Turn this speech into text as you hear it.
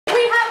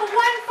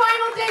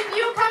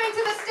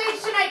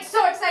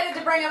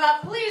bring him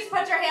up. Please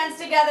put your hands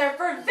together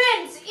for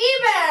Vince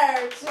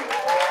Ebert.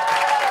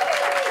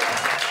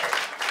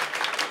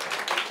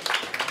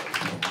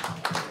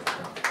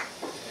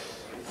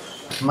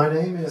 My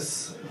name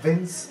is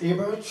Vince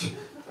Ebert,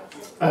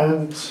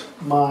 and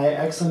my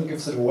accent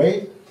gives it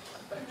away.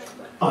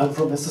 I'm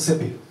from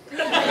Mississippi.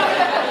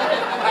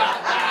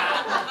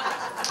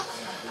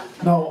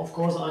 No, of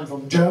course I'm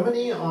from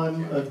Germany.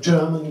 I'm a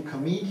German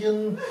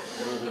comedian,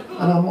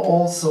 and I'm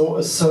also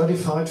a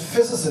certified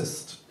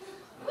physicist.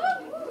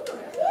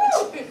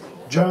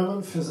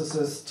 German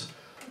physicist,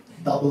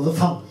 double the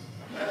fun.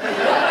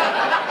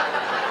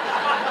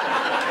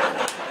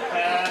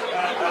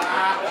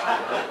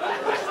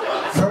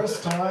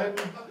 First time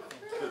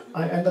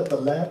I entered the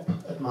lab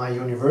at my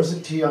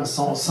university, I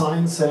saw a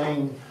sign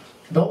saying,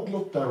 "Don't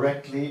look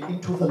directly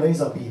into the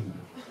laser beam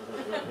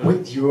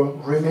with your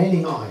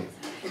remaining eye."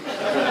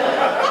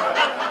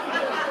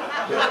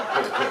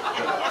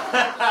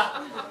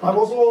 I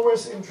was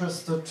always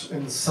interested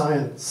in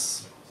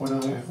science. When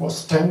I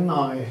was 10,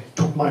 I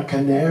took my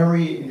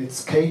canary in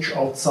its cage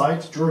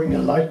outside during a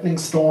lightning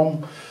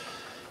storm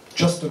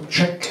just to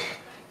check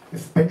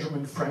if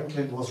Benjamin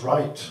Franklin was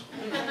right.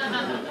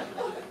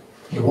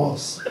 He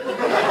was.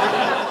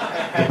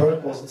 The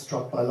bird wasn't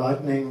struck by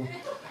lightning,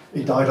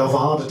 he died of a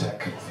heart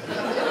attack.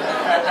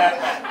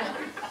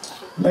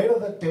 Later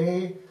that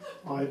day,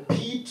 I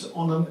peed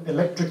on an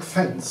electric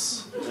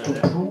fence to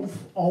prove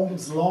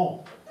Ohm's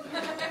law.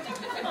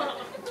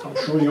 I'm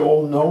sure you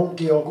all know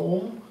Georg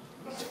Ohm,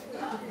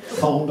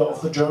 founder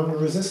of the German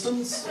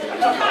resistance.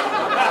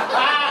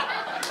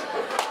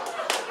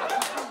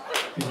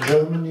 In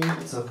Germany,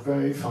 it's a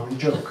very funny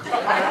joke.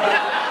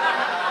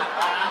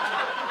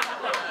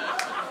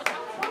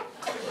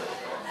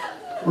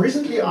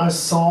 Recently I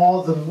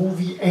saw the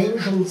movie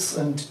Angels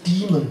and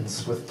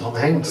Demons with Tom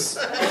Hanks.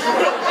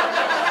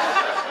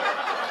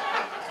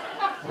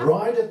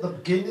 Right at the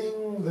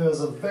beginning,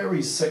 there's a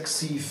very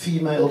sexy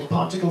female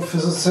particle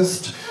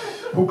physicist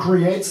who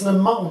creates an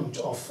amount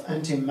of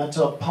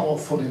antimatter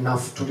powerful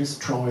enough to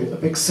destroy a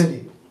big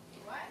city.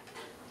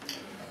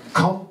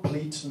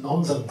 Complete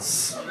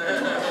nonsense.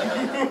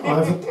 I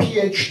have a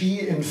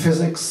PhD in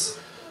physics,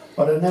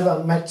 but I never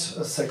met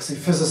a sexy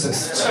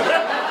physicist.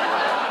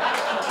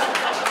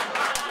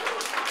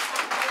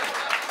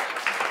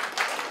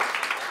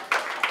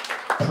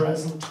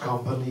 Present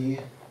company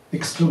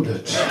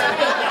excluded.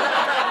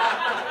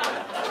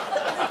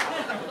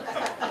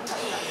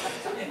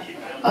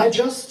 I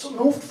just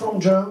moved from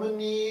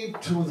Germany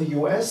to the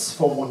US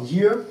for 1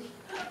 year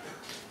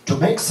to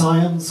make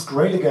science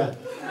great again.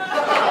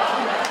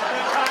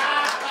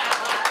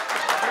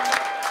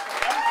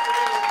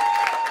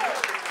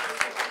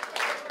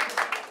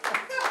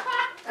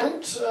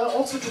 And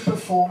also to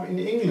perform in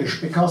English,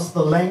 because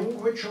the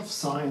language of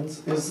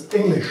science is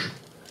English.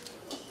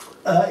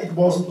 It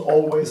wasn't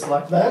always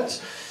like that.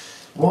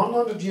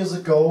 100 years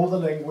ago, the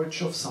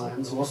language of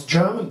science was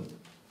German.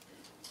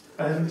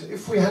 And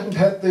if we hadn't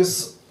had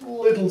this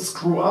little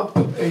screw up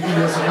 80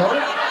 years ago,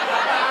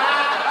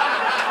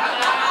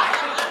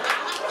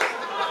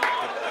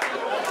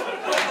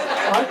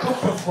 I could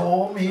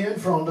perform here in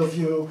front of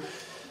you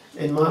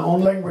in my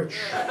own language.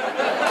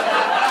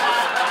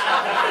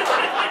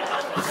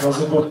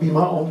 Because it would be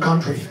my own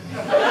country.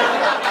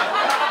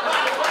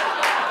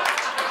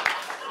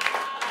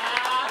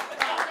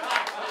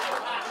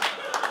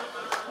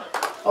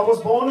 I was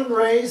born and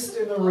raised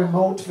in a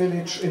remote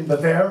village in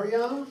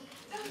Bavaria.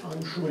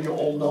 I'm sure you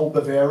all know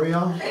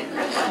Bavaria.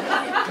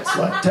 It's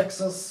like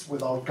Texas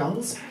without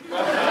guns.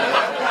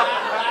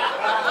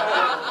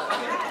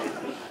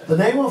 The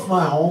name of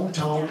my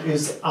hometown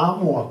is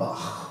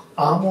Amorbach.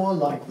 Amor,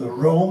 like the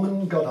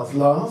Roman god of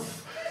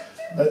love.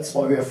 That's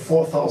why we have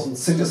 4,000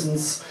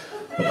 citizens,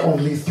 but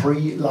only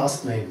 3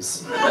 last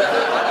names.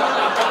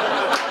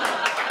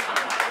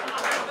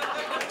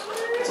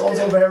 It's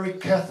also a very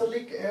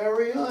Catholic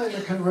area, and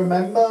I can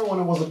remember when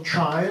I was a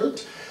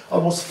child, I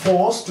was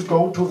forced to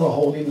go to the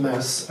Holy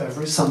Mass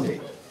every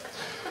Sunday.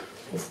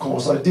 Of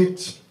course I did.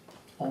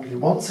 Only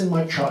once in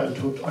my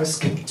childhood I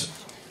skipped.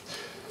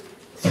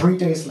 3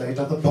 days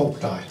later the Pope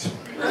died.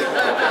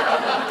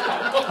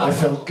 I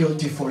felt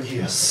guilty for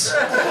years.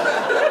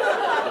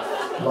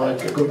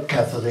 Like a good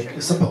Catholic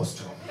is supposed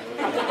to.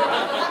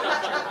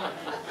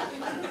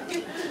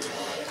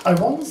 I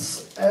once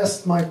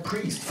asked my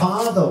priest,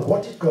 "Father,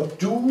 what did God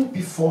do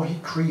before he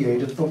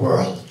created the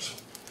world?"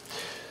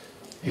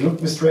 He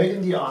looked me straight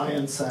in the eye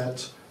and said,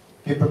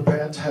 "He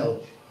prepared hell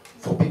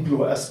for people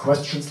who ask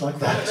questions like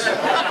that."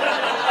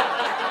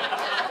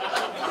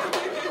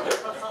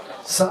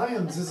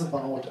 Science is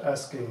about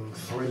asking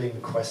thrilling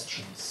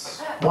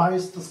questions. Why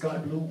is the sky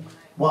blue?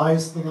 Why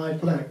is the night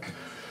black?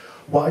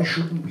 Why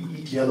shouldn't we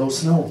eat yellow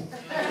snow?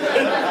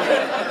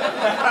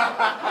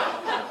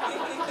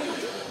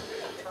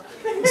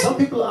 Some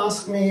people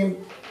ask me,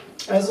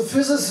 as a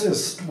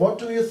physicist, what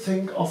do you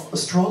think of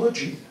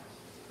astrology?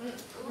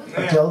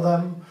 I tell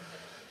them,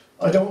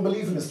 I don't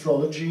believe in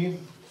astrology.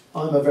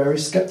 I'm a very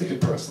skeptical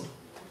person.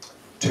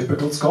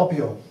 Typical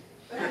Scorpio.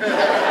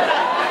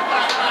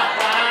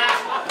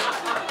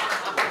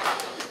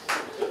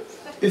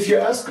 If you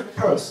ask a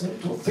person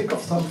to think of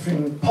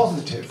something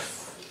positive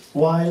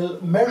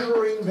while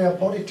measuring their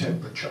body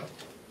temperature,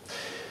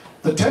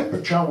 the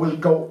temperature will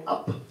go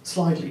up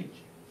slightly,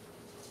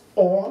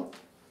 or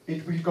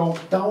it will go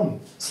down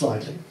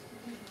slightly,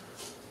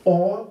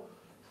 or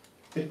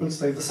it will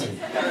stay the same.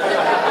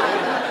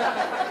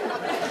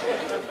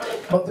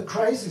 But the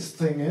craziest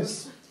thing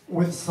is,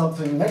 with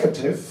something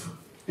negative,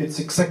 it's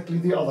exactly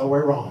the other way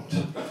around.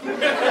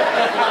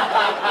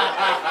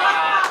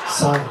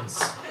 Science.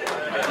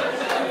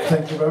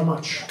 Thank you very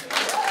much.